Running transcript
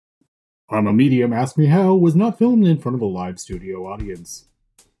I'm a Medium Ask Me How was not filmed in front of a live studio audience.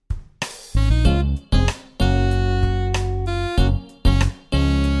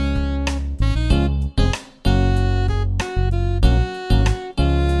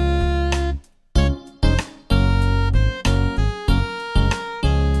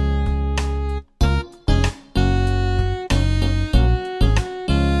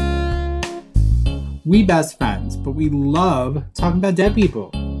 We best friends, but we love talking about dead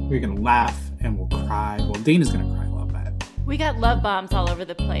people. We're going to laugh and we'll cry. Well, Dana's going to cry a little bit. We got love bombs all over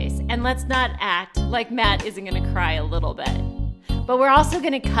the place. And let's not act like Matt isn't going to cry a little bit. But we're also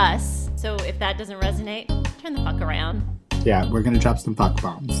going to cuss. So if that doesn't resonate, turn the fuck around. Yeah, we're going to drop some fuck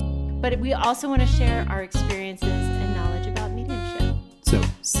bombs. But we also want to share our experiences and knowledge about mediumship. So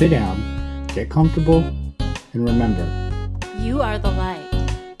sit down, get comfortable, and remember. You are the light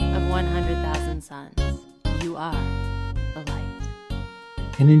of 100,000 suns. You are the light.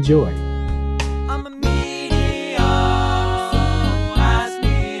 And enjoy. I'm a medium, ask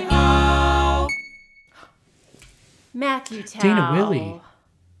me how. Matthew Tao. Dana Willie.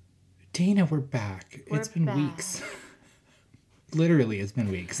 Dana, we're back. It's been back. weeks. Literally, it's been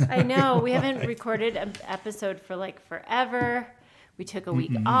weeks. I know. We haven't recorded an episode for like forever. We took a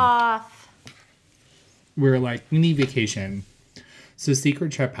week off. We're like, we need vacation. So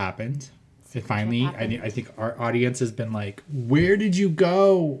Secret Trip happened. It finally, I think our audience has been like, where did you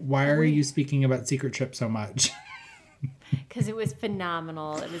go? Why are you speaking about Secret Trip so much? Because it was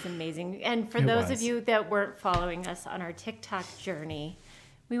phenomenal. It was amazing. And for those of you that weren't following us on our TikTok journey,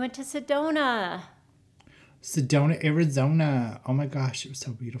 we went to Sedona. Sedona, Arizona. Oh my gosh, it was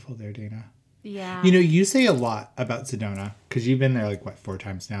so beautiful there, Dana. Yeah. You know, you say a lot about Sedona because you've been there like, what, 4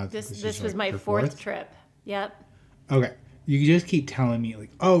 times now? This was my fourth trip. Yep. Okay. You just keep telling me like,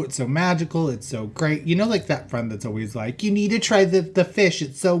 oh, it's so magical. It's so great. You know, like that friend that's always like, you need to try the fish.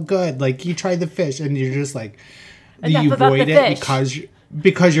 It's so good. Like you try the fish and you're just like, you avoid it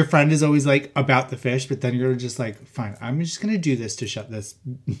because your friend is always like about the fish. But then you're just like, fine, I'm just going to do this to shut this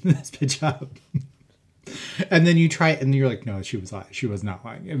bitch up. And then you try it and you're like, no, she was lying. She was not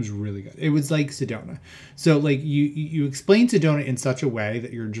lying. It was really good. It was like Sedona. So like you explain Sedona in such a way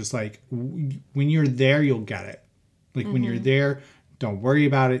that you're just like, when you're there, you'll get it. Like when you're there, don't worry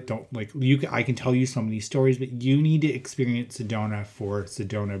about it. Don't like I can tell you so many stories, but you need to experience Sedona for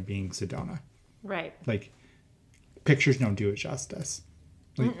Sedona being Sedona. Right. Like pictures don't do it justice.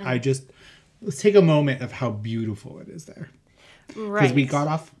 Like let's take a moment of how beautiful it is there. Right. Because we got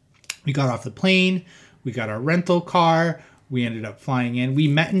off the plane, we got our rental car, we ended up flying in. We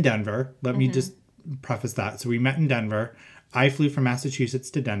met in Denver. Let me just preface that. So we met in Denver. I flew from Massachusetts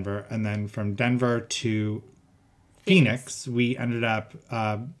to Denver, and then from Denver to Phoenix, we ended up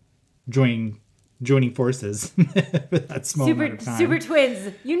joining forces for that small amount of time. Super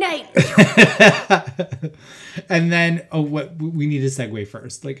twins, unite! And then, what we need to segue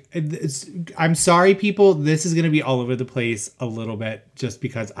first. Like, I'm sorry, people. This is going to be all over the place a little bit, just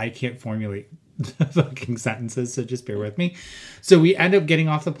because I can't formulate the fucking sentences. So just bear with me. So we end up getting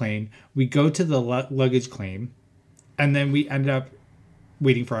off the plane. We go to the luggage claim, and then we end up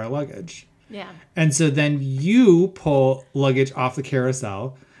waiting for our luggage. Yeah. And so then you pull luggage off the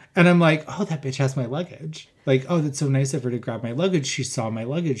carousel. And I'm like, oh, that bitch has my luggage. Like, oh, that's so nice of her to grab my luggage. She saw my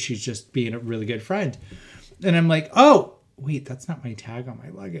luggage. She's just being a really good friend. And I'm like, oh, wait, that's not my tag on my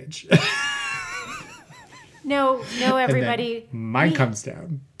luggage. No, everybody. Mine comes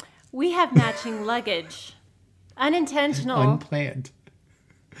down. We have matching luggage. Unintentional. Unplanned.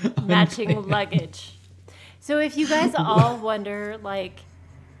 Matching luggage. So if you guys all wonder, like,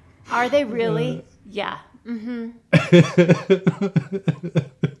 are they really? Yeah. Mm-hmm.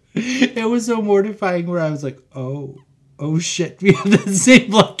 It was so mortifying where I was like, oh shit, we have the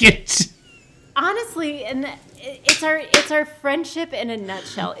same luggage. Honestly, and it's our friendship in a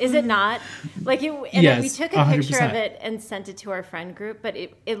nutshell, is it not? Like Yes, we took a 100%. picture of it and sent it to our friend group, but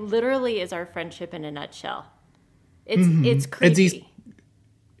it literally is our friendship in a nutshell. It's creepy.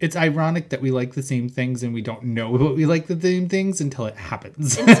 It's ironic that we like the same things and we don't know what we like the same things until it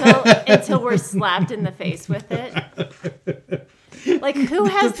happens. Until we're slapped in the face with it. Like, who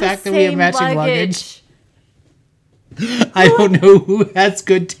has the fact that we have matching luggage? I don't know who has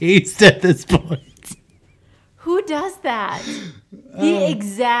good taste at this point. Who does that? The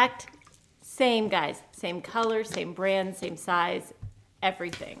exact same guys. Same color, same brand, same size,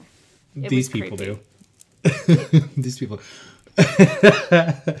 everything. These people do. These people.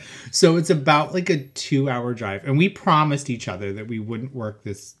 So it's about like a 2-hour drive, and we promised each other that we wouldn't work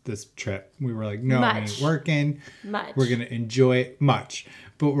this trip. We were like, no, we ain't working. We're gonna enjoy it much,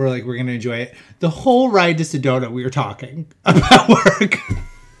 but we're gonna enjoy it. The whole ride to Sedona, we were talking about work.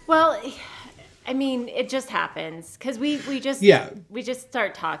 Well, I mean, it just happens because we just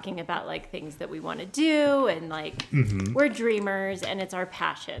start talking about like things that we want to do, and like we're dreamers and it's our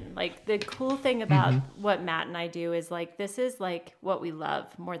passion. Like the cool thing about what Matt and I do is like this is like what we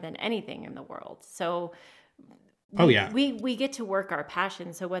love more than anything in the world. So we get to work our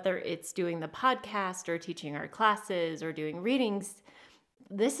passion. So whether it's doing the podcast or teaching our classes or doing readings,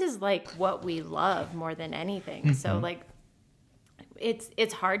 this is like what we love more than anything. So like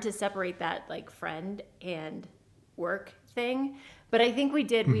it's hard to separate that like friend and work thing. But I think we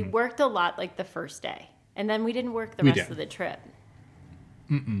did. We worked a lot like the first day, and then we didn't work the rest of the trip.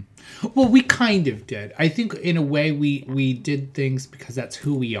 Well, we kind of did. I think in a way we did things because that's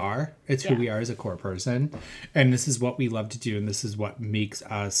who we are. It's who we are as a core person. And this is what we love to do. And this is what makes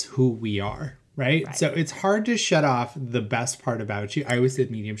us who we are. Right? So it's hard to shut off the best part about you. I always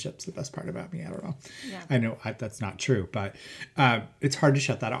said mediumship's the best part about me. I don't know. Yeah. I know that's not true, but it's hard to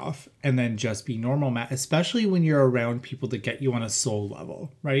shut that off and then just be normal, Matt, especially when you're around people that get you on a soul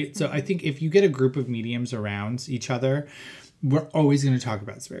level, right? So I think if you get a group of mediums around each other, we're always going to talk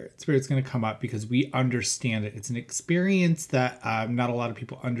about spirit. Spirit's going to come up because we understand it. It's an experience that not a lot of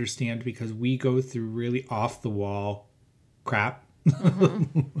people understand because we go through really off the wall crap.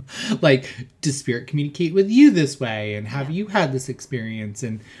 Like, does spirit communicate with you this way? And have you had this experience?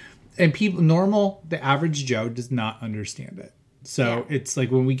 And people, the average Joe does not understand it. So it's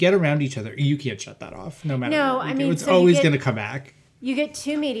like when we get around each other, you can't shut that off. No matter what we do. It's always going to come back. You get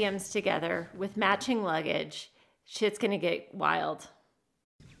two mediums together with matching luggage. Shit's going to get wild.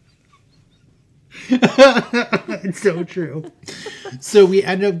 It's so true. So we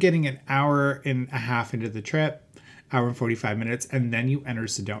end up getting an hour and a half into the trip. Hour and 45 minutes, and then you enter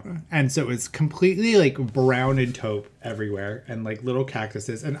Sedona. And so it's completely like brown and taupe everywhere and like little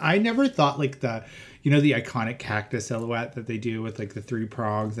cactuses. And I never thought like the iconic cactus silhouette that they do with like the three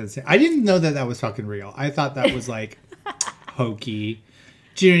prongs. And I didn't know that was fucking real. I thought that was like hokey.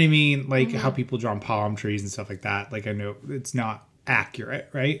 Do you know what I mean? Like how people draw palm trees and stuff like that. Like I know it's not accurate,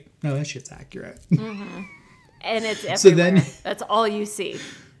 right? No, that shit's accurate. And it's everywhere. So then, that's all you see.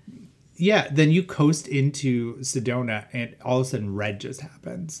 Yeah, then you coast into Sedona and all of a sudden red just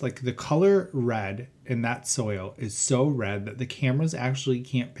happens. Like the color red in that soil is so red that the cameras actually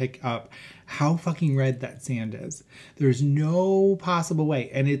can't pick up how fucking red that sand is. There's no possible way.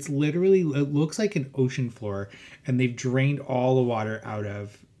 And it looks like an ocean floor, and they've drained all the water out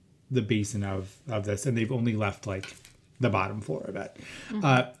of the basin of this, and they've only left like the bottom floor of it.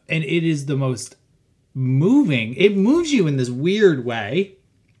 And it is the most moving. It moves you in this weird way.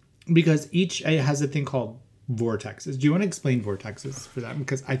 Because it has a thing called vortexes. Do you want to explain vortexes for them?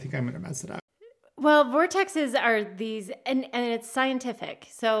 Because I think I'm going to mess it up. Well, vortexes are these, and it's scientific.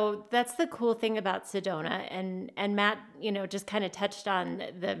 So that's the cool thing about Sedona. And Matt, just kind of touched on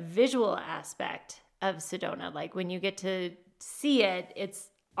the visual aspect of Sedona. Like when you get to see it, it's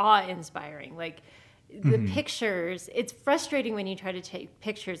awe-inspiring. Like the pictures, it's frustrating when you try to take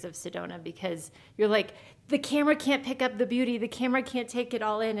pictures of Sedona because you're like, the camera can't pick up the beauty. The camera can't take it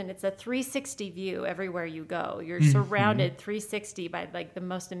all in. And it's a 360 view everywhere you go. You're surrounded 360 by like the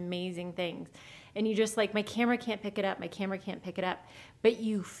most amazing things. And you just like, my camera can't pick it up. My camera can't pick it up. But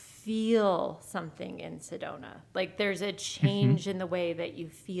you feel something in Sedona. Like there's a change in the way that you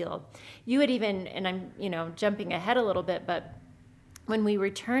feel. You had even, and I'm, jumping ahead a little bit, but when we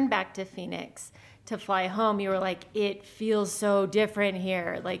returned back to Phoenix to fly home, you were like, it feels so different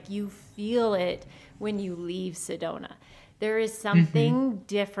here. Like you feel it when you leave Sedona. There is something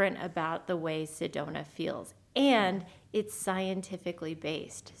different about the way Sedona feels, and it's scientifically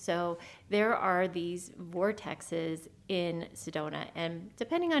based. So there are these vortexes in Sedona, and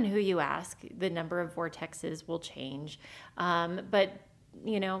depending on who you ask, the number of vortexes will change. But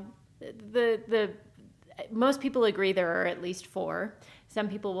the most people agree there are at least 4. Some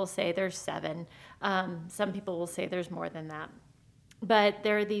people will say there's 7. Some people will say there's more than that. But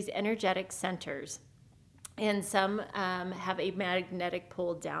there are these energetic centers. And some have a magnetic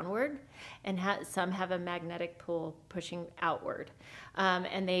pull downward, and some have a magnetic pull pushing outward.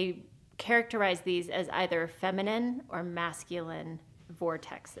 And they characterize these as either feminine or masculine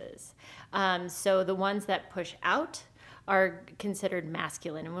vortexes. So the ones that push out are considered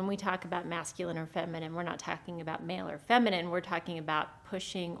masculine. And when we talk about masculine or feminine, we're not talking about male or feminine. We're talking about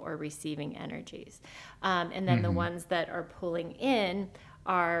pushing or receiving energies. And then the ones that are pulling in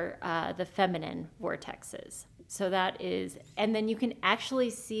are the feminine vortexes. So that is, and then you can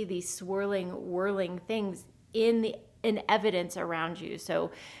actually see these swirling, whirling things in evidence around you. So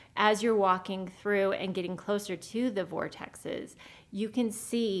as you're walking through and getting closer to the vortexes, you can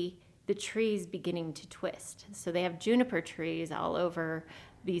see the trees beginning to twist. So they have juniper trees all over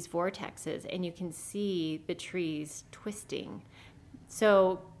these vortexes, and you can see the trees twisting.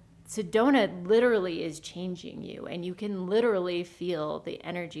 So Sedona literally is changing you, and you can literally feel the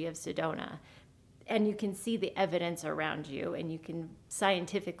energy of Sedona. And you can see the evidence around you, and you can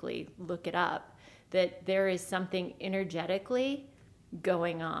scientifically look it up, that there is something energetically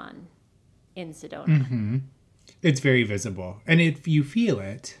going on in Sedona. Mm-hmm. It's very visible. And if you feel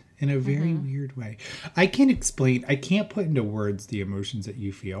it in a very weird way. I can't put into words the emotions that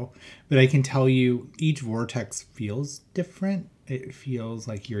you feel, but I can tell you each vortex feels different. It feels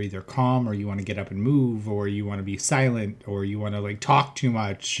like you're either calm, or you want to get up and move, or you want to be silent, or you want to like talk too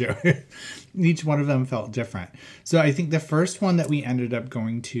much. Each one of them felt different. So I think the first one that we ended up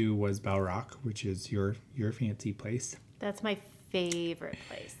going to was Bell Rock, which is your fancy place. That's my favorite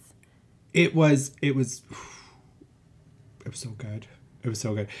place. It was so good. It was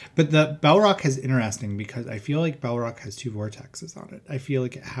so good. But the Bell Rock is interesting because I feel like Bell Rock has two vortexes on it. I feel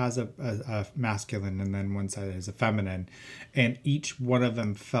like it has a masculine, and then one side has a feminine, and each one of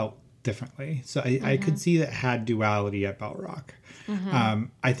them felt differently. So I could see that it had duality at Bell Rock.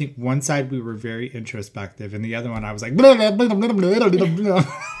 I think one side we were very introspective, and the other one I was like, blah, blah, blah, blah, blah, blah, blah.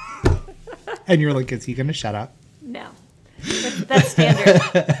 And you're like, is he going to shut up? No. That's standard.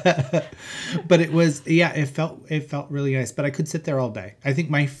 But it felt really nice. But I could sit there all day. I think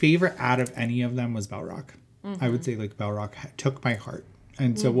my favorite out of any of them was Bell Rock. I would say like Bell Rock took my heart.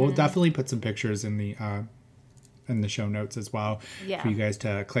 And so we'll definitely put some pictures in the show notes as well for you guys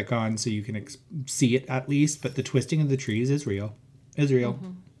to click on so you can see it at least. But the twisting of the trees is real.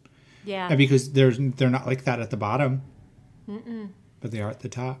 Yeah. And because they're not like that at the bottom. But they are at the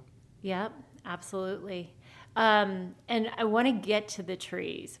top. Yep, absolutely. And I want to get to the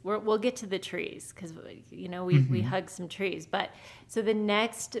trees. We'll get to the trees because, we hugged some trees. But so the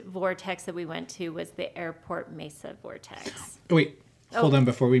next vortex that we went to was the Airport Mesa vortex. Wait, hold on.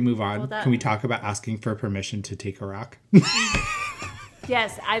 Before we move on, Hold on. can we talk about asking for permission to take a rock?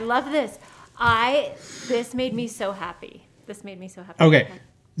 Yes, I love this. This made me so happy. Okay.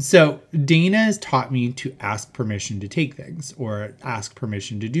 So Dana has taught me to ask permission to take things, or ask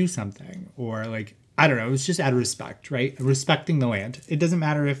permission to do something, or like, I don't know. It's just out of respect, right? Respecting the land. It doesn't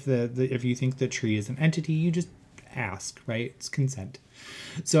matter if if you think the tree is an entity, you just ask, right? It's consent.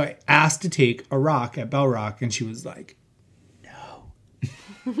 So I asked to take a rock at Bell Rock, and she was like, no.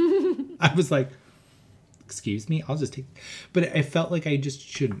 I was like, excuse me, I'll just take. But I felt like I just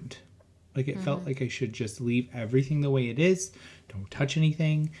shouldn't. Like it felt like I should just leave everything the way it is. Don't touch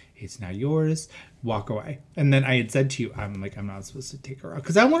anything. It's not yours. Walk away. And then I had said to you, I'm not supposed to take a rock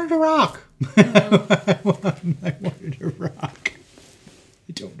because I wanted a rock. I wanted a rock.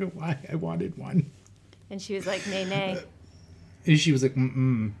 I don't know why I wanted one. And she was like, nay, nay. And she was like,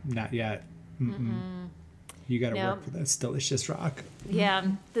 not yet. You got to work for this delicious rock. Yeah.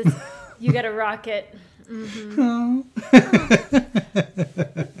 You got to rock it.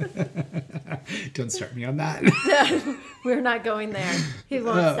 Don't start me on that. We're not going there. He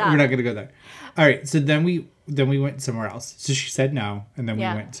won't stop. We're not going to go there. All right. So then we went somewhere else. So she said no, and then we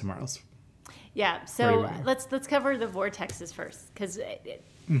went somewhere else. Yeah. So let's cover the vortexes first, because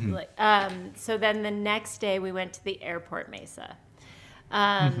so then the next day we went to the Airport Mesa,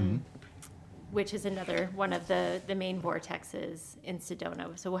 which is another one of the main vortexes in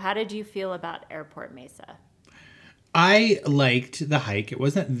Sedona. So how did you feel about Airport Mesa? I liked the hike. It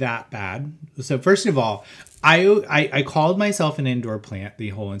wasn't that bad. So first of all, I called myself an indoor plant the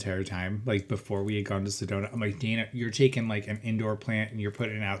whole entire time, like before we had gone to Sedona. I'm like, Dana, you're taking like an indoor plant and you're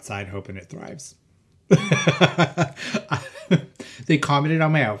putting it outside hoping it thrives. They commented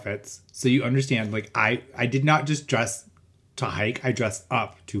on my outfits. So you understand, like I did not just dress to hike. I dressed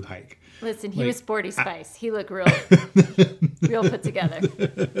up to hike. Listen, he was Sporty Spice. He looked real put together.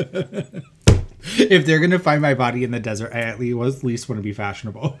 If they're going to find my body in the desert, I at least want to be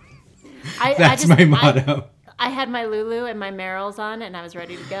fashionable. That's my motto. I had my Lulu and my Merrells on, and I was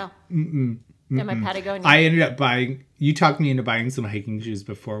ready to go. And my Patagonia. I ended up you talked me into buying some hiking shoes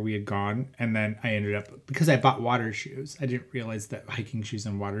before we had gone. And then I ended up, because I bought water shoes. I didn't realize that hiking shoes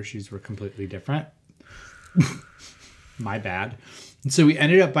and water shoes were completely different. My bad. So we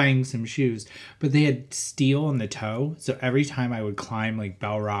ended up buying some shoes, but they had steel in the toe. So every time I would climb like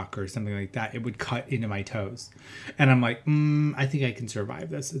Bell Rock or something like that, it would cut into my toes. And I'm like, I think I can survive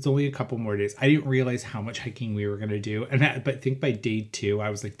this. It's only a couple more days. I didn't realize how much hiking we were going to do. But I think by day 2,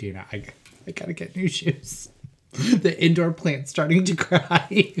 I was like, Dana, I got to get new shoes. The indoor plant's starting to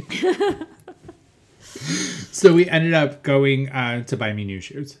cry. So we ended up going to buy me new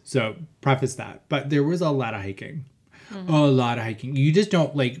shoes. So preface that. But there was a lot of hiking. A lot of hiking. You just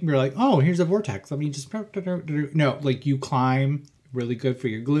don't you're like, oh, here's a vortex. Let me just, no, like you climb really good for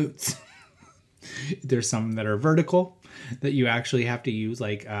your glutes. There's some that are vertical that you actually have to use,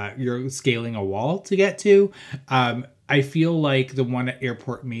 like you're scaling a wall to get to. I feel like the one at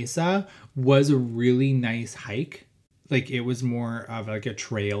Airport Mesa was a really nice hike. Like it was more of like a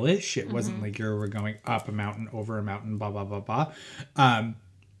trail-ish. It wasn't like you were going up a mountain, over a mountain, blah, blah, blah, blah.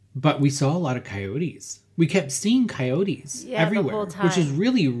 But we saw a lot of coyotes. We kept seeing coyotes everywhere, the whole time. which is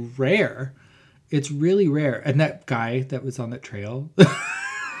really rare. It's really rare. And that guy that was on that trail,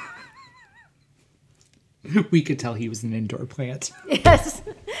 we could tell he was an indoor plant. Yes.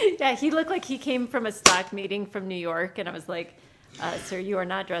 Yeah, he looked like he came from a stock meeting from New York. And I was like, sir, you are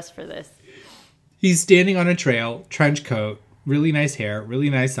not dressed for this. He's standing on a trail, trench coat, really nice hair, really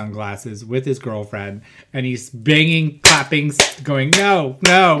nice sunglasses with his girlfriend. And he's banging, clapping, going, no,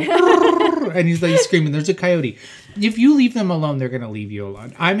 no. And he's like screaming, there's a coyote. If you leave them alone, they're going to leave you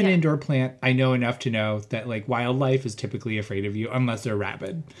alone. I'm an indoor plant. I know enough to know that like wildlife is typically afraid of you unless they're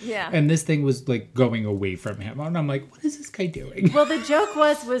rabid. Yeah. And this thing was like going away from him. And I'm like, what is this guy doing? Well, the joke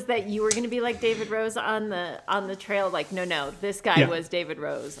was that you were going to be like David Rose on the trail. Like, no, this guy was David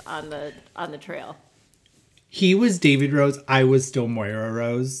Rose on the trail. He was David Rose. I was still Moira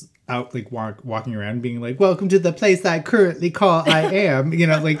Rose, out like walking around being like, welcome to the place I currently call I am. You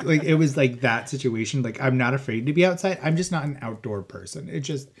know, like it was like that situation. Like, I'm not afraid to be outside. I'm just not an outdoor person. It's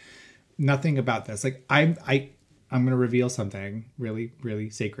just nothing about this. Like I'm going to reveal something really, really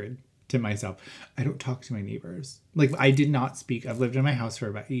sacred to myself. I don't talk to my neighbors. Like I did not speak. I've lived in my house for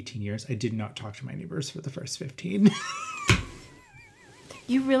about 18 years. I did not talk to my neighbors for the first 15.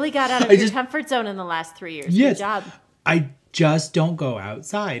 You really got out of your comfort zone in the last 3 years. Yes, good job. I just don't go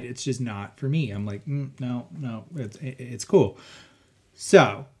outside. It's just not for me. I'm like, no, it's cool.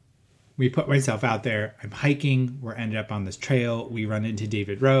 So we put myself out there. I'm hiking. We're ended up on this trail. We run into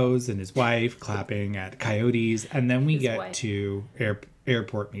David Rose and his wife clapping at coyotes. And then we get to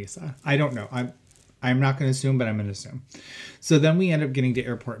Airport Mesa. I don't know. I'm not going to assume, but I'm going to assume. So then we end up getting to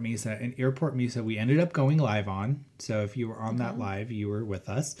Airport Mesa. And Airport Mesa, we ended up going live on. So if you were on that live, you were with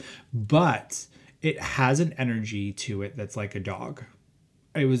us. But it has an energy to it that's like a dog.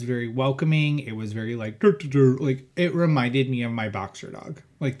 It was very welcoming. It was very like it reminded me of my boxer dog.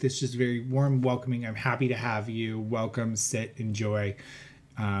 Like this just very warm, welcoming. I'm happy to have you. Welcome, sit, enjoy,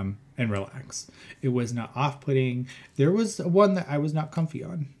 and relax. It was not off-putting. There was one that I was not comfy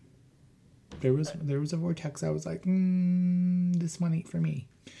on. There was a vortex. I was like, this one ain't for me.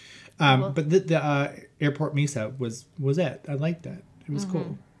 But the Airport Mesa was it. I liked that. It was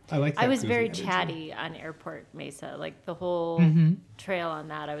cool. I liked that. I was very chatty on Airport Mesa. Like the whole trail on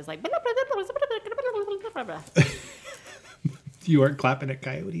that, I was like. You weren't clapping at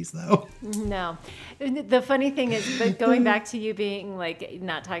coyotes though. No. The funny thing is, but going back to you being like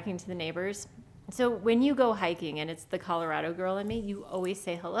not talking to the neighbors. So when you go hiking and it's the Colorado girl in me, you always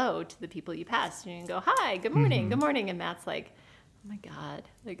say hello to the people you pass. And you go, hi, good morning, good morning. And Matt's like, oh my God,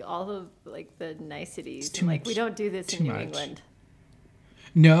 like all of like the niceties. Too like much, we don't do this in New England.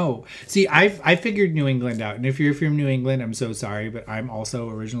 No. See, I figured New England out. And if you're from New England, I'm so sorry, but I'm also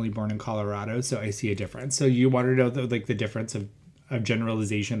originally born in Colorado, so I see a difference. So you want to know the difference of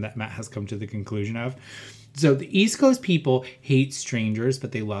generalization that Matt has come to the conclusion of. So the East Coast people hate strangers,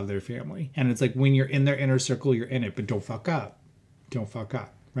 but they love their family. And it's like when you're in their inner circle, you're in it, but don't fuck up. Don't fuck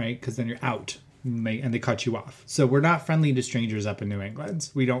up, right? Because then you're out and they cut you off. So we're not friendly to strangers up in New England.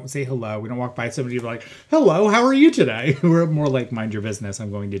 We don't say hello. We don't walk by somebody and be like, hello, how are you today? We're more like, mind your business.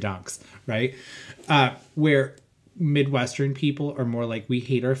 I'm going to Dunks, right? Where Midwestern people are more like, we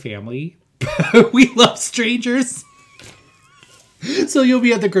hate our family. We love strangers. So you'll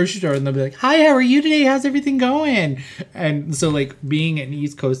be at the grocery store and they'll be like, hi, how are you today? How's everything going? And so like being an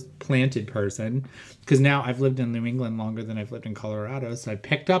East Coast planted person, because now I've lived in New England longer than I've lived in Colorado. So I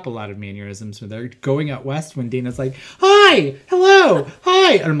picked up a lot of mannerisms when they're going out west when Dana's like, hi, hello,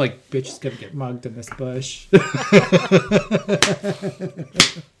 hi. And I'm like, bitch is going to get mugged in this bush.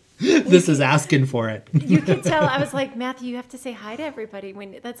 This is asking for it. You could tell. I was like, Matthew, you have to say hi to everybody.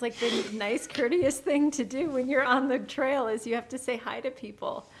 That's like the nice, courteous thing to do when you're on the trail is you have to say hi to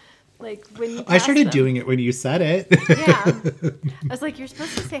people. Like when you I started doing it when you said it. Yeah. I was like, you're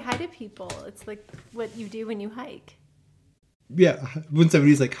supposed to say hi to people. It's like what you do when you hike. Yeah. When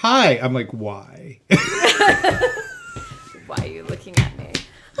somebody's like, hi, I'm like, why? Why are you looking at me?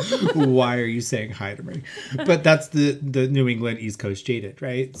 Why are you saying hi to me? But that's the New England East Coast jaded,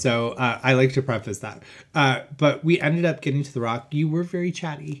 right? So I like to preface that. But we ended up getting to the rock. You were very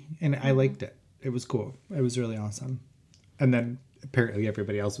chatty, and I liked it. It was cool. It was really awesome. And then apparently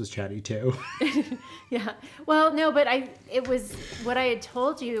everybody else was chatty too. Yeah. Well, no, but it was what I had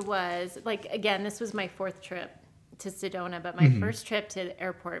told you was like, again, this was my fourth trip to Sedona, but my first trip to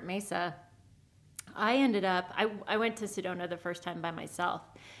Airport Mesa, I ended up, I went to Sedona the first time by myself.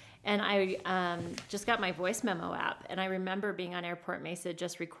 And I just got my voice memo app. And I remember being on Airport Mesa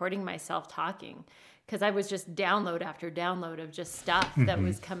just recording myself talking, because I was just download after download of just stuff that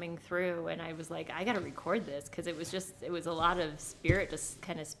was coming through. And I was like, I got to record this, because it was a lot of spirit just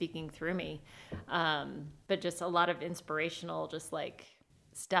kind of speaking through me. But just a lot of inspirational, just like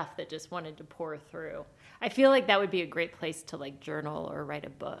stuff that just wanted to pour through. I feel like that would be a great place to like journal or write a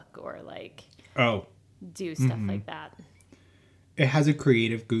book or like do stuff like that. It has a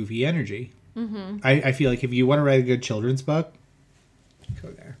creative, goofy energy. I feel like if you want to write a good children's book, go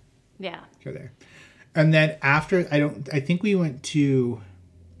there. Yeah. Go there. And then after, I think we went to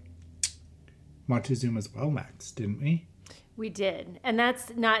Montezuma's well next, didn't we? We did. And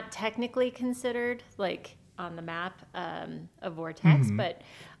that's not technically considered like on the map a vortex, but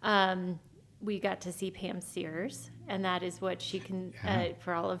we got to see Pam Sears, and that is what she can,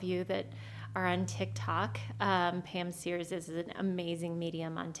 for all of you that are on TikTok, Pam Sears is an amazing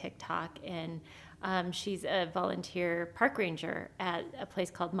medium on TikTok, and she's a volunteer park ranger at a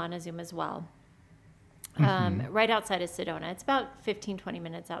place called Montezuma's Well, right outside of Sedona. It's about 15-20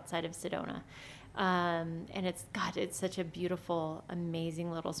 minutes outside of Sedona. And it's such a beautiful,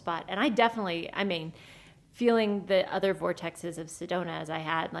 amazing little spot. And I mean, feeling the other vortexes of Sedona as I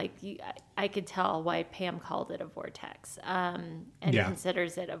had, like I could tell why Pam called it a vortex and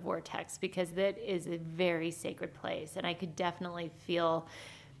considers it a vortex, because that is a very sacred place. And I could definitely feel,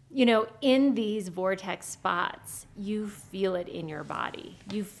 in these vortex spots, you feel it in your body.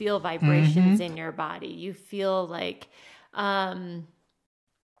 You feel vibrations in your body. You feel like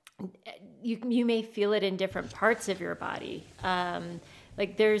you may feel it in different parts of your body.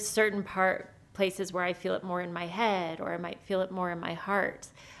 Like there's certain places where I feel it more in my head, or I might feel it more in my heart.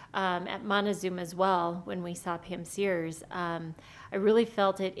 At Montezuma as well, when we saw Pam Sears, I really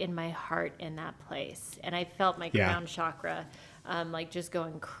felt it in my heart in that place. And I felt my crown chakra like just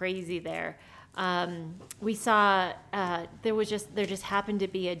going crazy there. We saw, there just happened to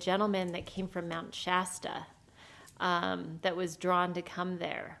be a gentleman that came from Mount Shasta that was drawn to come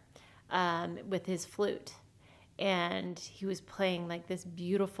there with his flute. And he was playing like this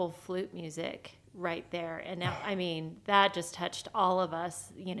beautiful flute music right there. And now, I mean, that just touched all of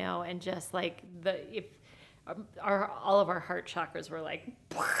us, and just like all of our heart chakras were like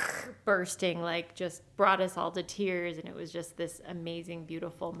bursting, like just brought us all to tears. And it was just this amazing,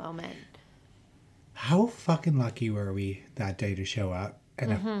 beautiful moment. How fucking lucky were we that day to show up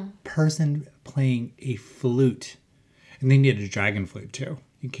and a person playing a flute, and they needed a dragon flute too.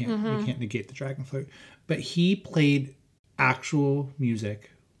 You can't negate the dragon flute. But he played actual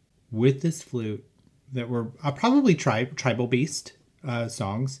music with this flute that were probably tribal-based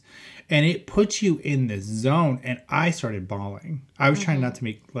songs. And it puts you in this zone. And I started bawling. I was trying not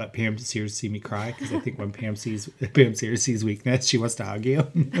to let Pam Sears see me cry, because I think when Pam Sears sees weakness, she wants to hug you.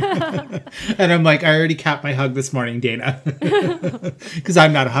 And I'm like, I already capped my hug this morning, Dana. Because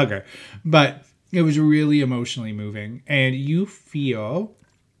I'm not a hugger. But it was really emotionally moving. And you feel...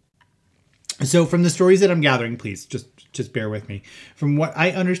 So from the stories that I'm gathering, please just bear with me. From what I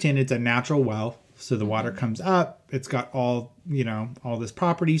understand, it's a natural well. So the water comes up. It's got all this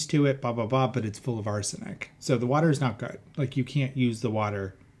properties to it, blah, blah, blah, but it's full of arsenic. So the water is not good. Like, you can't use the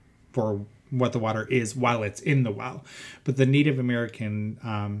water for what the water is while it's in the well. But the Native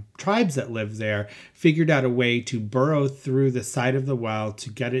American tribes that live there figured out a way to burrow through the side of the well to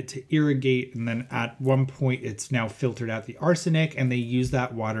get it to irrigate. And then at one point, it's now filtered out the arsenic, and they use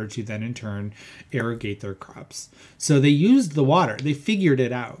that water to then in turn irrigate their crops. So they used the water. They figured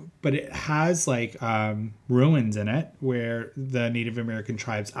it out. But it has like ruins in it where the Native American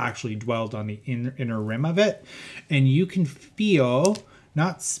tribes actually dwelled on the inner rim of it. And you can feel...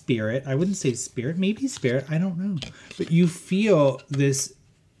 not spirit. I wouldn't say spirit. Maybe spirit. I don't know. But you feel this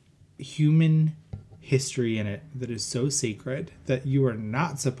human history in it that is so sacred that you are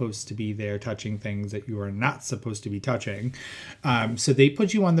not supposed to be there touching things that you are not supposed to be touching. So they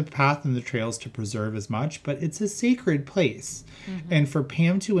put you on the path and the trails to preserve as much, but it's a sacred place. And for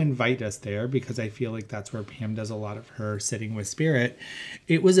Pam to invite us there, because I feel like that's where Pam does a lot of her sitting with spirit,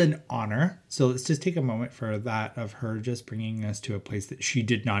 it was an honor. So let's just take a moment for that, of her just bringing us to a place that she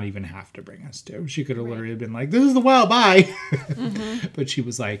did not even have to bring us to. She could have literally been like, this is the well, bye. But she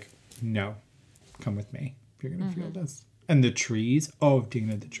was like, no. Come with me. You're going to feel this. And the trees. Oh,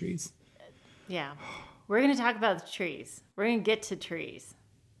 Dina, the trees. Yeah. We're going to talk about the trees. We're going to get to trees.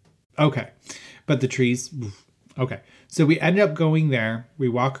 Okay. But the trees. Okay. So we ended up going there. We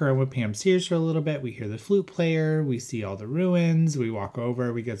walk around with Pam Sears for a little bit. We hear the flute player. We see all the ruins. We walk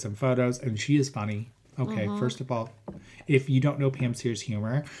over. We get some photos. And she is funny. Okay, first of all, if you don't know Pam Sears'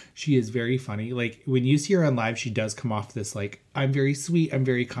 humor, she is very funny. Like, when you see her on live, she does come off this, like, I'm very sweet, I'm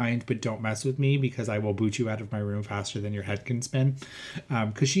very kind, but don't mess with me because I will boot you out of my room faster than your head can spin.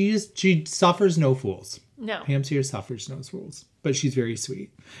 Because she suffers no fools. No. Pam Sears suffers no fools, but she's very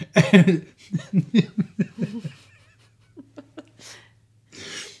sweet.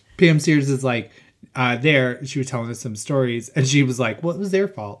 Pam Sears is like, she was telling us some stories, and she was like, well, it was their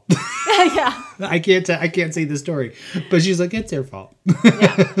fault. Yeah. I can't say the story, but she's like, it's their fault.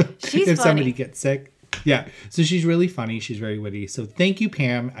 Yeah. She's if funny. somebody gets sick. Yeah. So she's really funny. She's very witty. So thank you,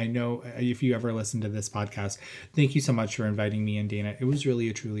 Pam. I know if you ever listen to this podcast, thank you so much for inviting me and Dana. It was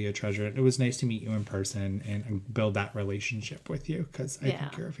really truly a treasure. It was nice to meet you in person and build that relationship with you, because I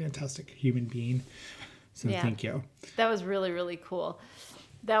think you're a fantastic human being. So thank you. That was really, really cool.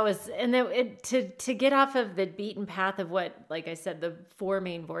 That was, and then to get off of the beaten path of what, like I said, the 4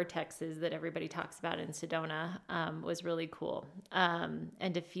 main vortexes that everybody talks about in Sedona was really cool.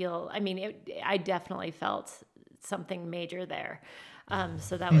 And to feel, I mean, I definitely felt something major there.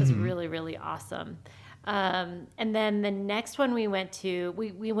 So that was really, really awesome. And then the next one we went to,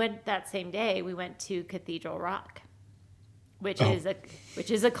 we went that same day, we went to Cathedral Rock, which is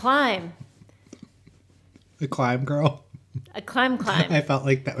a climb. The climb, girl. A climb. I felt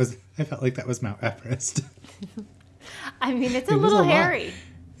like that was Mount Everest. I mean, it's a little hairy.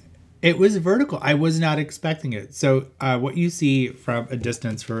 It was vertical. I was not expecting it. So what you see from a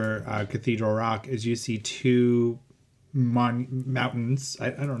distance for Cathedral Rock is you see 2 mountains. I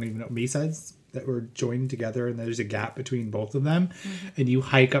don't even know, mesas that were joined together, and there's a gap between both of them. And you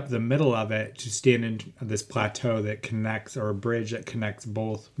hike up the middle of it to stand in this plateau that connects, or a bridge that connects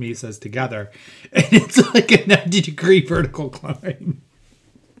both mesas together. And it's like a 90-degree vertical climb.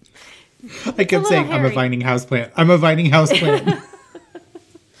 I kept saying, hairy. I'm a vining houseplant.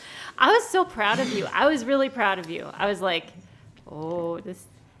 I was so proud of you. I was really proud of you. I was like,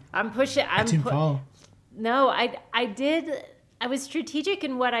 I'm pushing. I didn't fall. No, I did. I was strategic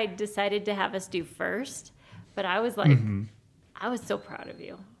in what I decided to have us do first, but I was like, I was so proud of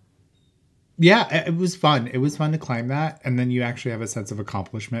you. Yeah, it was fun. It was fun to climb that. And then you actually have a sense of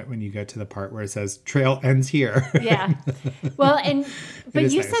accomplishment when you get to the part where it says trail ends here. Yeah. Well,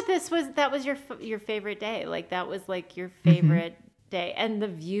 but you nice. said that was your favorite day. Like, that was like your favorite day, and the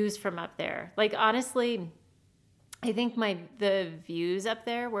views from up there. Like, honestly, I think the views up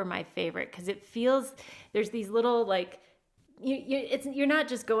there were my favorite, because it feels, there's these little, like, you're not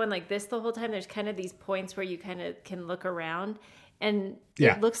just going like this the whole time. There's kind of these points where you kind of can look around, and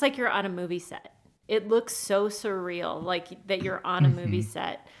it looks like you're on a movie set. It looks so surreal, like that you're on a movie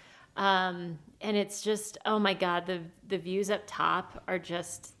set. And it's just, oh my God, the views up top are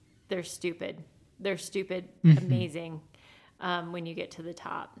just, they're stupid. They're stupid, amazing when you get to the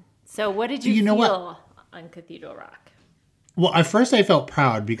top. So what did you feel on Cathedral Rock? Well, at first I felt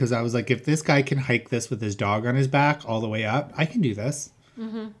proud, because I was like, if this guy can hike this with his dog on his back all the way up, I can do this.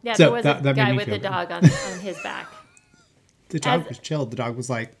 Yeah, so there was a guy with a dog on his back. The dog was chilled. The dog was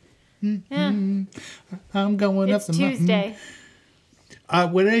like, I'm going up the mountain. It's Tuesday.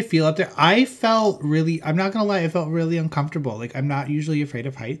 What did I feel up there? I felt really, I'm not going to lie, I felt really uncomfortable. Like, I'm not usually afraid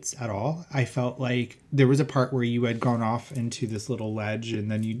of heights at all. I felt like there was a part where you had gone off into this little ledge, and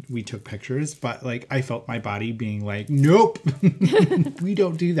then we took pictures, but like, I felt my body being like, nope, we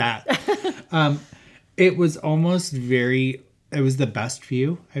don't do that. It was almost it was the best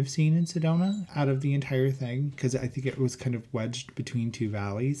view I've seen in Sedona out of the entire thing, because I think it was kind of wedged between 2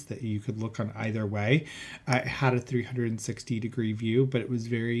 valleys that you could look on either way. It had a 360-degree view, but it was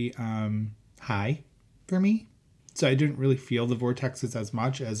very high for me. So I didn't really feel the vortexes as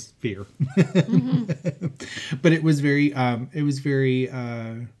much as fear. But it was very,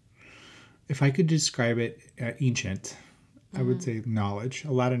 if I could describe it, ancient. I would say knowledge,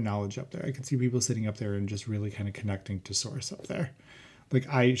 a lot of knowledge up there. I could see people sitting up there and just really kind of connecting to source up there. Like,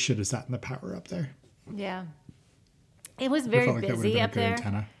 I should have sat in the power up there. Yeah. It was very busy up there.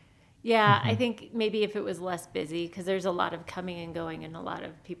 Antenna. Yeah, I think maybe if it was less busy, because there's a lot of coming and going and a lot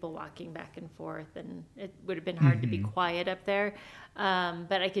of people walking back and forth, and it would have been hard to be quiet up there.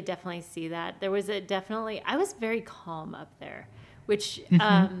 But I could definitely see that. There was I was very calm up there, which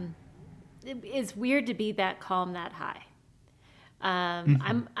is weird to be that calm that high.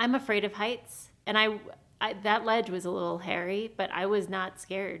 I'm afraid of heights, and I that ledge was a little hairy, but I was not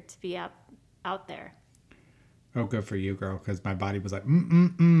scared to be out there. Oh, good for you, girl, because my body was like,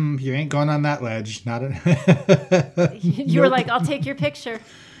 you ain't going on that ledge. You were like, I'll take your picture.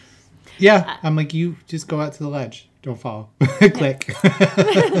 Yeah, I'm like, you just go out to the ledge. Don't fall. Click.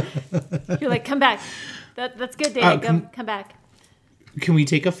 You're like, come back. That's good, Dana. Come back. Can we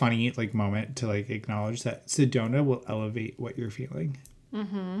take a funny like moment to like acknowledge that Sedona will elevate what you're feeling?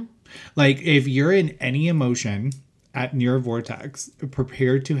 Mm-hmm. Like if you're in any emotion at near vortex,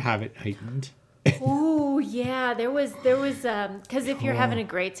 prepare to have it heightened. Oh yeah, there was because if you're having a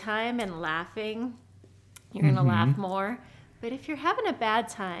great time and laughing, you're gonna laugh more. But if you're having a bad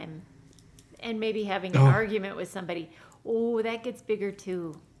time and maybe having an argument with somebody, that gets bigger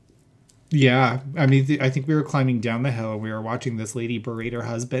too. Yeah, I mean, I think we were climbing down the hill and we were watching this lady berate her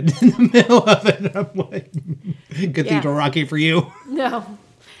husband in the middle of it. I'm like, Cathedral Rocky for you. No.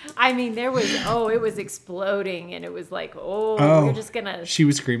 I mean, it was exploding and it was like, we're just gonna. She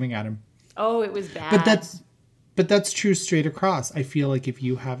was screaming at him. Oh, it was bad. But that's true straight across. I feel like if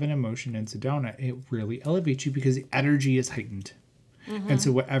you have an emotion in Sedona, it really elevates you because the energy is heightened. Mm-hmm. And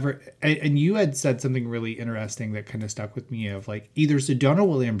so whatever, and you had said something really interesting that kind of stuck with me of like, either Sedona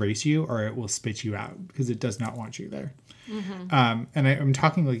will embrace you or it will spit you out because it does not want you there. Mm-hmm. And I'm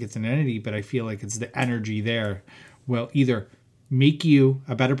talking like it's an entity, but I feel like it's the energy there will either make you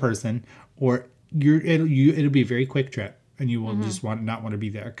a better person or it'll be a very quick trip and you will just not want to be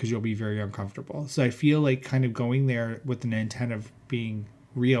there because you'll be very uncomfortable. So I feel like kind of going there with an intent of being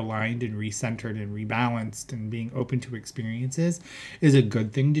realigned and recentered and rebalanced and being open to experiences is a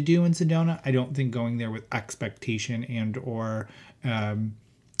good thing to do in Sedona. I don't think going there with expectation and or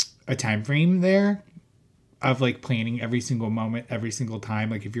a time frame there of like planning every single moment, every single time.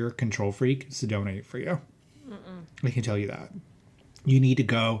 Like if you're a control freak, Sedona ain't for you. I can tell you that. You need to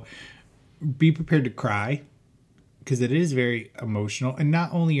go, be prepared to cry because it is very emotional. And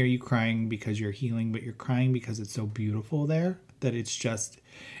not only are you crying because you're healing, but you're crying because it's so beautiful there. That it's just,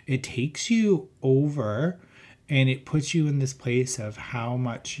 it takes you over and it puts you in this place of how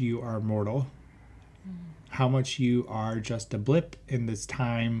much you are mortal, how much you are just a blip in this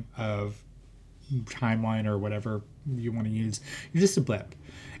time of timeline or whatever you want to use. You're just a blip.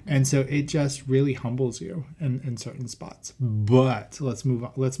 And so it just really humbles you in certain spots. But let's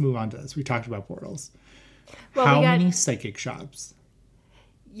move on to this. We talked about portals. Well, how many psychic shops?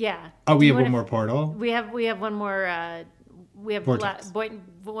 Yeah. Oh, we have one more portal? We have one more... we have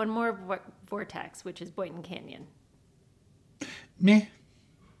one more vortex, which is Boynton Canyon. Meh.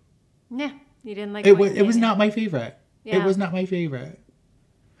 Yeah, you didn't like it. It was not my favorite. Yeah. It was not my favorite.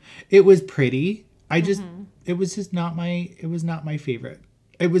 It was pretty. It was just not my. It was not my favorite.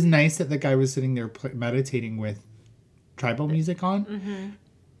 It was nice that the guy was sitting there meditating with tribal music on,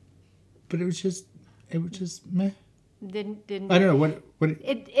 but it was just meh. Didn't I don't know what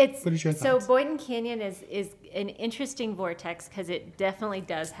is your thoughts? So Boynton Canyon is an interesting vortex because it definitely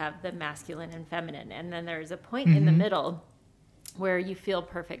does have the masculine and feminine, and then there's a point in the middle where you feel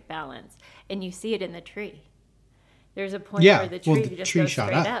perfect balance, and you see it in the tree. There's a point where the tree just goes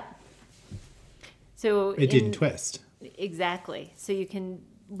straight up. So it didn't twist. Exactly. So you can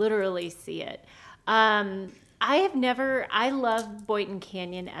literally see it. I love Boynton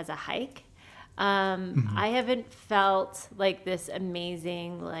Canyon as a hike. I haven't felt like this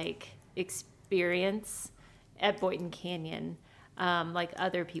amazing experience at Boynton Canyon like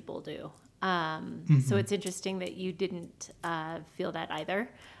other people do. So it's interesting that you didn't feel that either.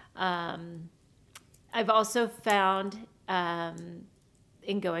 I've also found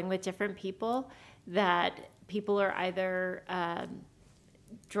in going with different people that people are either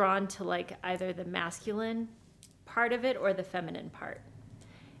drawn to either the masculine part of it or the feminine part.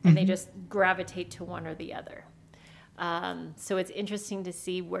 And they just gravitate to one or the other. So it's interesting to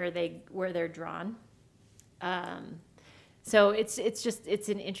see where they're drawn. So it's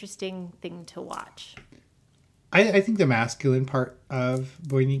an interesting thing to watch. I think the masculine part of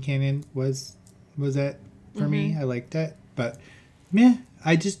Boynton Canyon was it for me. I liked it, but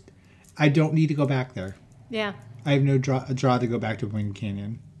I don't need to go back there. Yeah. I have no draw to go back to Boynton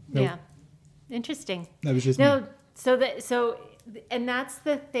Canyon. Nope. Yeah. Interesting. That was just me. And that's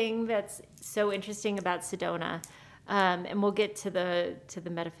the thing that's so interesting about Sedona. And we'll get to the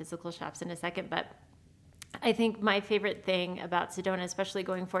metaphysical shops in a second, but I think my favorite thing about Sedona, especially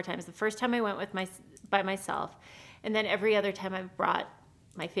going 4 times, the first time I went by myself, and then every other time I've brought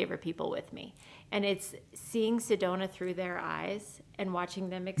my favorite people with me. And it's seeing Sedona through their eyes and watching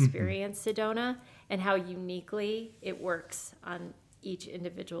them experience Sedona and how uniquely it works on each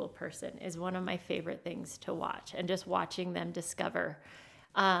individual person is one of my favorite things to watch, and just watching them discover.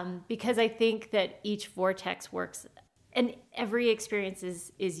 Because I think that each vortex works, and every experience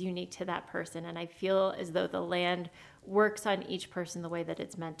is unique to that person. And I feel as though the land works on each person the way that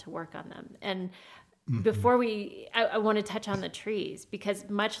it's meant to work on them. And before I want to touch on the trees, because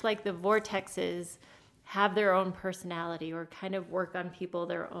much like the vortexes have their own personality or kind of work on people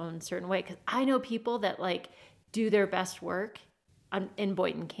their own certain way. Because I know people that do their best work in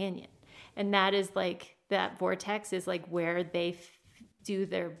Boynton Canyon. And that is like, that vortex is like where they do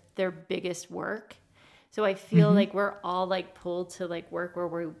their biggest work. So I feel like we're all like pulled to like work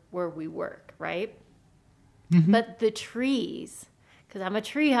where we work, right? But the trees, because I'm a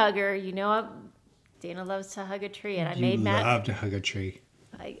tree hugger, you know, Dana loves to hug a tree, and I made Matt love to hug a tree.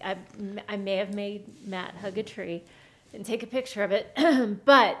 I may have made Matt hug a tree and take a picture of it,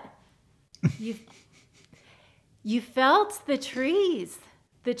 but you felt the trees.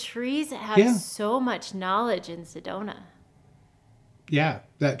 The trees have so much knowledge in Sedona. Yeah,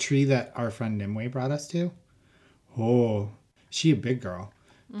 that tree that our friend Nimue brought us to. Oh, she a big girl.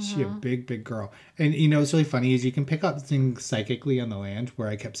 She a big girl. And you know, it's really funny is you can pick up things psychically on the land where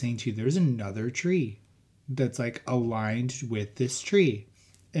I kept saying to you, there's another tree that's like aligned with this tree.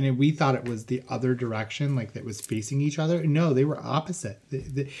 And we thought it was the other direction, like that was facing each other. No, they were opposite.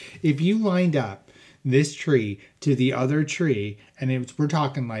 If you lined up this tree to the other tree, and we're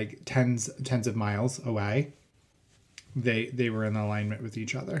talking like tens of miles away, they were in alignment with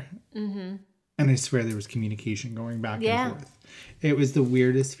each other. And I swear there was communication going back and forth. It was the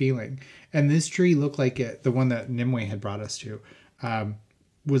weirdest feeling. And this tree looked like it, the one that Nimue had brought us to,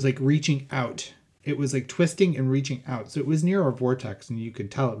 was like reaching out. It was like twisting and reaching out. So it was near a vortex, and you could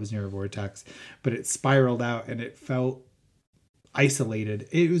tell it was near a vortex, but it spiraled out and it felt isolated.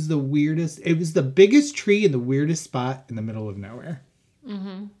 It was the weirdest. It was the biggest tree in the weirdest spot in the middle of nowhere.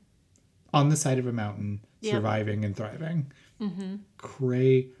 On the side of a mountain, surviving and thriving.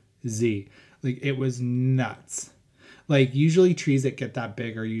 Crazy. Like, it was nuts. Like, usually trees that get that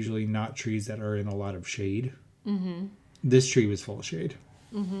big are usually not trees that are in a lot of shade. This tree was full of shade.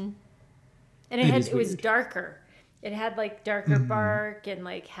 And it was darker. It had like darker bark and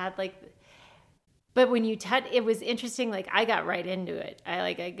like had like, but when you touch, it was interesting. Like, I got right into it.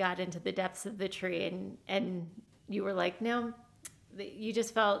 I got into the depths of the tree, and you were like, no, you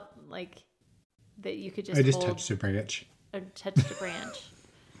just felt like that you could just I just touched a branch. Or touched a branch.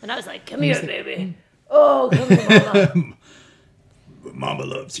 And I was like, come here, baby. Oh, come here, mama. Mama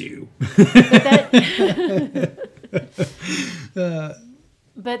loves you.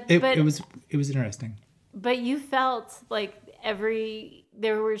 But it was interesting. But you felt like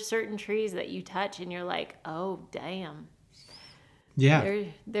there were certain trees that you touch and you're like, oh, damn. Yeah.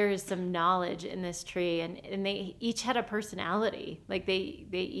 There is some knowledge in this tree, and they each had a personality. Like they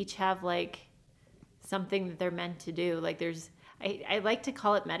each have like something that they're meant to do. Like I like to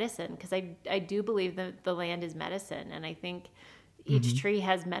call it medicine, because I do believe that the land is medicine, and I think each tree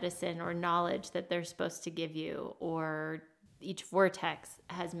has medicine or knowledge that they're supposed to give you, or each vortex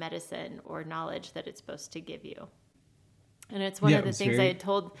has medicine or knowledge that it's supposed to give you. And it's one of the things I had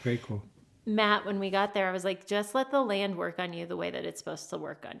told Matt when we got there. I was like, just let the land work on you the way that it's supposed to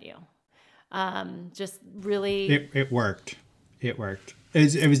work on you. Just really... It worked. It worked.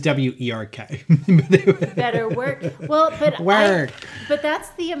 It was WERK. Better work. Well, but work. But that's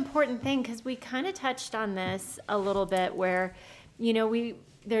the important thing, because we kind of touched on this a little bit, where, you know,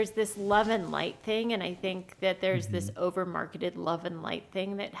 there's this love and light thing, and I think that there's this over-marketed love and light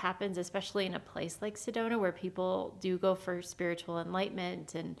thing that happens, especially in a place like Sedona, where people do go for spiritual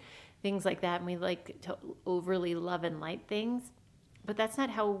enlightenment and things like that, and we like to overly love and light things, but that's not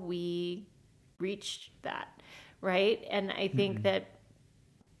how we reach that, right? And I think that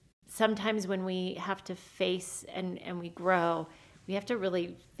sometimes when we have to face and we grow, we have to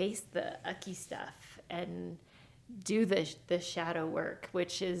really face the ucky stuff and do the shadow work,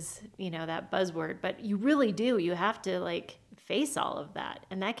 which is, you know, that buzzword, but you really do. You have to like face all of that,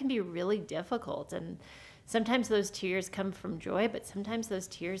 and that can be really difficult. And sometimes those tears come from joy, but sometimes those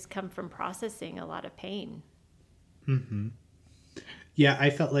tears come from processing a lot of pain. Yeah, I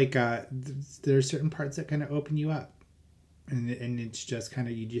felt like there are certain parts that kind of open you up. And it's just kind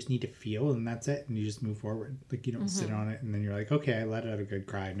of, you just need to feel, and that's it. And you just move forward. Like, you don't sit on it and then you're like, okay, I let out a good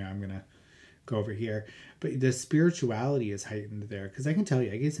cry. Now I'm going to go over here. But the spirituality is heightened there. Because I can tell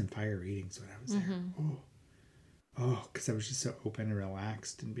you, I get some fire readings when I was there. Oh, because I was just so open and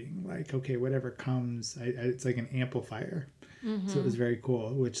relaxed and being like, okay, whatever comes, it's like an amplifier. So it was very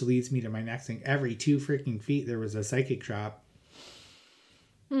cool, which leads me to my next thing. Every 2 freaking feet, there was a psychic shop.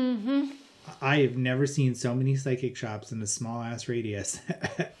 I have never seen so many psychic shops in a small ass radius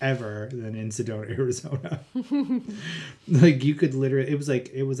ever than in Sedona, Arizona. Like, you could literally, it was like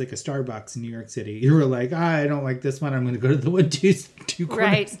a Starbucks in New York City. You were like, I don't like this one. I'm going to go to the one two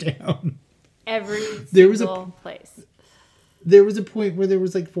corners down. Every single place. There was a point where there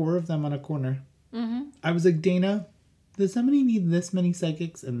was like 4 of them on a corner. I was like, Dana, does somebody need this many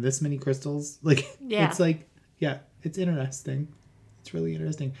psychics and this many crystals? Like, it's like, yeah, it's interesting. It's really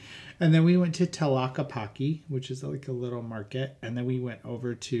interesting. And then we went to Tlaquepaque, which is like a little market. And then we went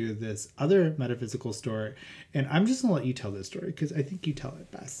over to this other metaphysical store. And I'm just going to let you tell this story because I think you tell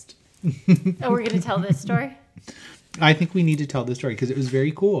it best. Oh, we're going to tell this story? I think we need to tell this story because it was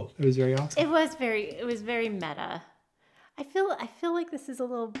very cool. It was very awesome. It was very meta. I feel like this is a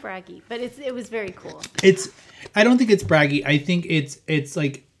little braggy, but it was very cool. I don't think it's braggy. I think it's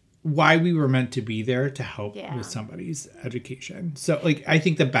like why we were meant to be there to help with somebody's education. So like I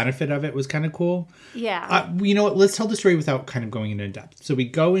think the benefit of it was kind of cool. Yeah. You know what? Let's tell the story without kind of going into depth. So we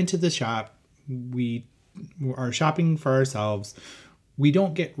go into the shop. We are shopping for ourselves. We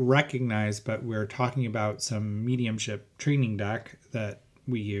don't get recognized, but we're talking about some mediumship training deck that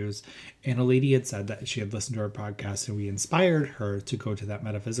we use. And a lady had said that she had listened to our podcast and we inspired her to go to that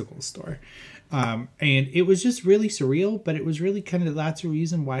metaphysical store. And it was just really surreal, but it was really kind of, that's the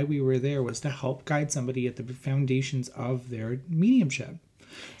reason why we were there, was to help guide somebody at the foundations of their mediumship.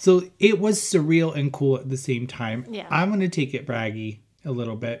 So it was surreal and cool at the same time. Yeah. I'm going to take it braggy a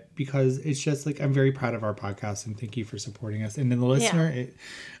little bit because it's just like, I'm very proud of our podcast and thank you for supporting us. And then the listener,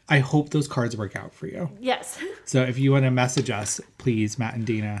 I hope those cards work out for you. Yes. So if you want to message us, please, Matt and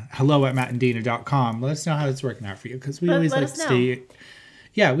Dina, hello@mattanddina.com. Let us know how it's working out for you. Because we always like to stay,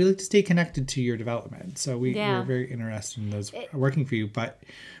 we like to stay connected to your development. So we're very interested in those working for you. But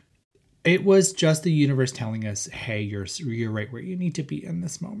it was just the universe telling us, hey, you're right where you need to be in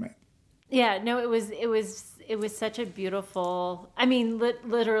this moment. Yeah, no, it was such a beautiful, I mean,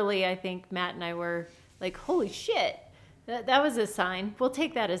 literally, I think Matt and I were like, holy shit, that was a sign. We'll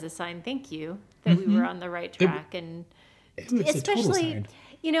take that as a sign. Thank you that we were on the right track. And especially,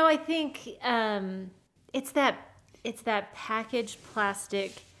 you know, I think it's that packaged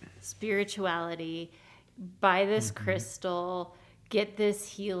plastic spirituality, buy this crystal, get this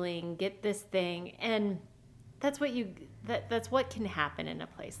healing, get this thing. And that's what can happen in a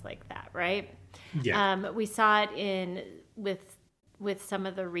place like that, right? Yeah. We saw it with some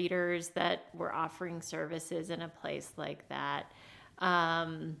of the readers that were offering services in a place like that,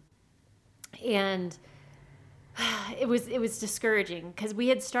 and it was discouraging because we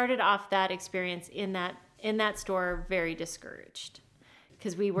had started off that experience in that store very discouraged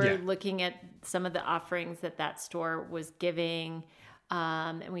because we were looking at some of the offerings that store was giving.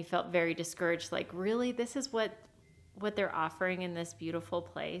 And we felt very discouraged, like, really, this is what they're offering in this beautiful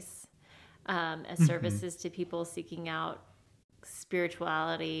place as services to people seeking out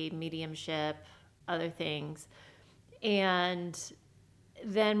spirituality, mediumship, other things. And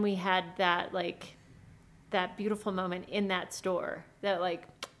then we had that beautiful moment in that store that like,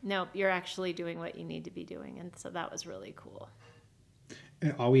 nope, you're actually doing what you need to be doing. And so that was really cool.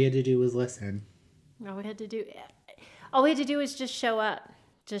 And all we had to do was listen. All we had to do is just show up.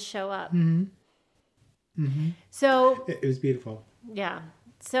 Just show up. Mm-hmm. Mm-hmm. So it was beautiful. Yeah.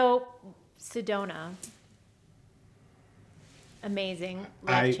 So Sedona, amazing,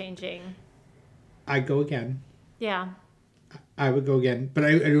 life-changing. I go again. Yeah. I would go again, but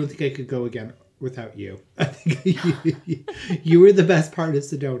I don't think I could go again without you. I think you were the best part of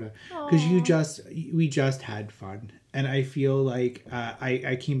Sedona because we just had fun, and I feel like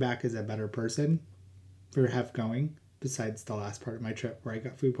I came back as a better person for going. Besides the last part of my trip where I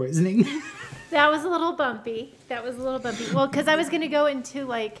got food poisoning. That was a little bumpy. Well, because I was going to go into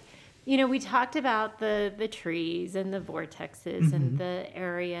we talked about the trees and the vortexes and the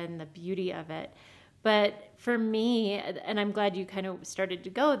area and the beauty of it. But for me, and I'm glad you kind of started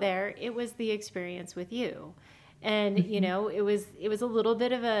to go there, it was the experience with you. And, it was a little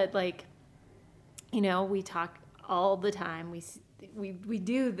bit of a, we talk all the time. We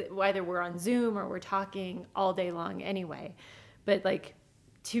do, whether we're on Zoom or we're talking all day long anyway. But like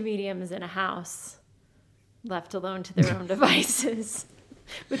two mediums in a house left alone to their own devices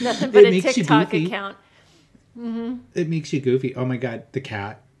with nothing but a TikTok account. Mm-hmm. It makes you goofy. Oh my God, the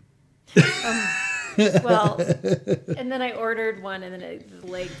cat. Well, and then I ordered one and then the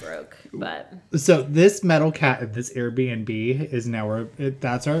leg broke. But so this metal cat at this Airbnb is now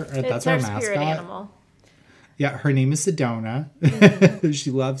that's our mascot. Spirit animal. Yeah, her name is Sedona. Mm-hmm.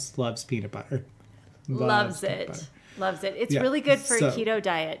 She loves peanut butter. Loves it. It's really good for a keto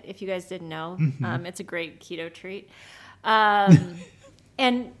diet. If you guys didn't know, it's a great keto treat.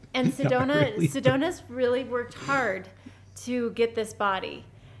 And Sedona's really worked hard to get this body,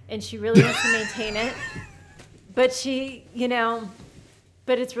 and she really wants to maintain it. But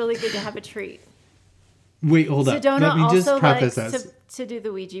but it's really good to have a treat. Wait, hold up. Sedona Let me just also preface likes this. to do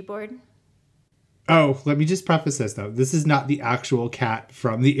the Ouija board. Oh, let me just preface this, though. This is not the actual cat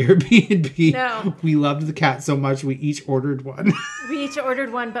from the Airbnb. No. We loved the cat so much, we each ordered one. We each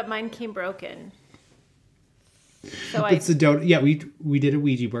ordered one, but mine came broken. So But Sedona, yeah, we did a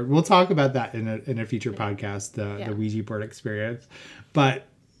Ouija board. We'll talk about that in a future podcast, the Ouija board experience. But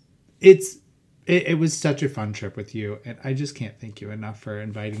it was such a fun trip with you, and I just can't thank you enough for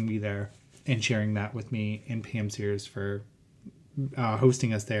inviting me there and sharing that with me, and Pam Sears for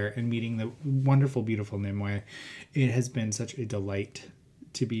hosting us there and meeting the wonderful, beautiful Nimue. It has been such a delight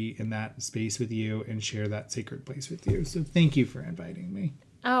to be in that space with you and share that sacred place with you. So thank you for inviting me.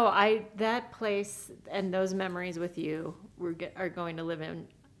 Oh, that place and those memories with you are going to live in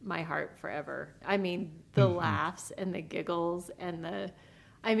my heart forever. I mean, the laughs and the giggles and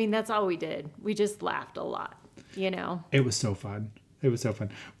that's all we did. We just laughed a lot, you know? It was so fun.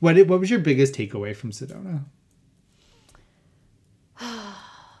 What was your biggest takeaway from Sedona?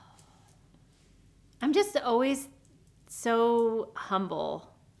 I'm just always so humble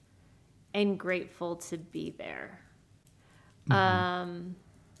and grateful to be there. I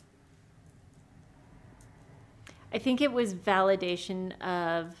think it was validation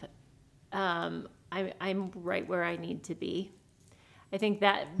of I'm right where I need to be. I think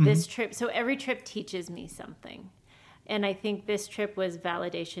that this trip, so every trip teaches me something. And I think this trip was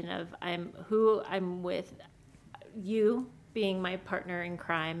validation of I'm with. You being my partner in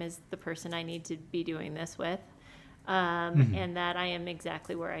crime is the person I need to be doing this with. And that I am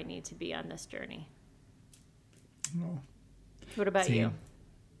exactly where I need to be on this journey. Oh, what about you?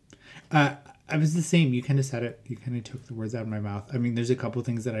 I was the same. You kind of said it. You kind of took the words out of my mouth. I mean, there's a couple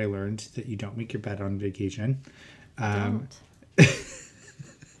things that I learned that you don't make your bed on vacation. Don't.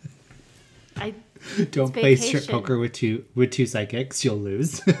 Don't play strip poker with two psychics. You'll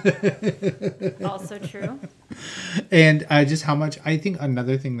lose. Also true. And just how much, I think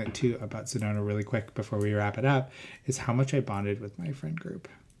another thing that too about Sedona really quick before we wrap it up is how much I bonded with my friend group.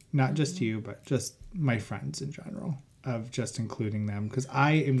 Not just you, but just my friends in general, of just including them. Because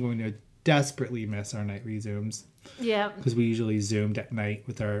I am going to desperately miss our nightly Zooms. Yeah. Because we usually Zoomed at night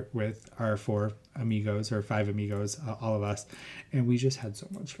with our 4 amigos or 5 amigos, all of us. And we just had so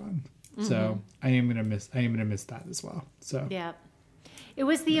much fun. So I am gonna miss that as well. So yeah, it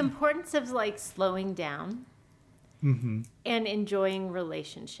was the importance of like slowing down and enjoying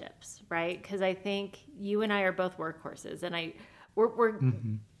relationships, right? Because I think you and I are both workhorses, and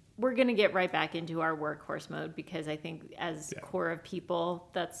we're gonna get right back into our workhorse mode, because I think as core of people,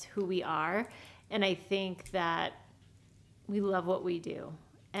 that's who we are, and I think that we love what we do,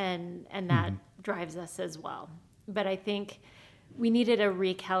 and that drives us as well. But I think we needed a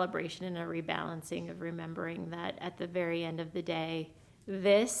recalibration and a rebalancing of remembering that at the very end of the day,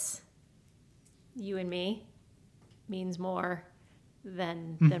 this, you and me, means more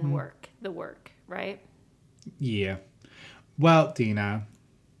than the work, right? Yeah. Well, Dina,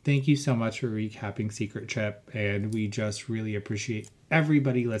 thank you so much for recapping Secret Trip, and we just really appreciate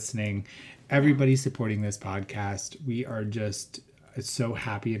everybody listening, everybody supporting this podcast. We are just so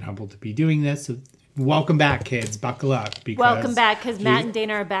happy and humbled to be doing this. So welcome back, kids. Buckle up. Welcome back, because Matt and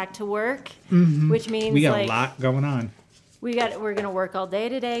Dana are back to work, which means we got a lot going on. We're going to work all day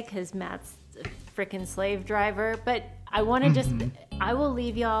today because Matt's a freaking slave driver. But I want to I will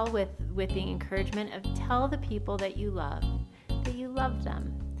leave y'all with the encouragement of tell the people that you love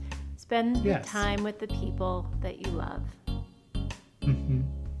them. Spend time with the people that you love.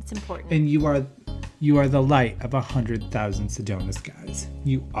 It's important. And you are the light of 100,000 Sedona skies.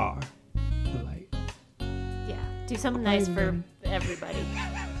 You are the light. Yeah. Do something nice for everybody.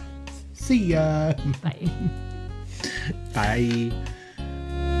 See ya. Bye. Bye.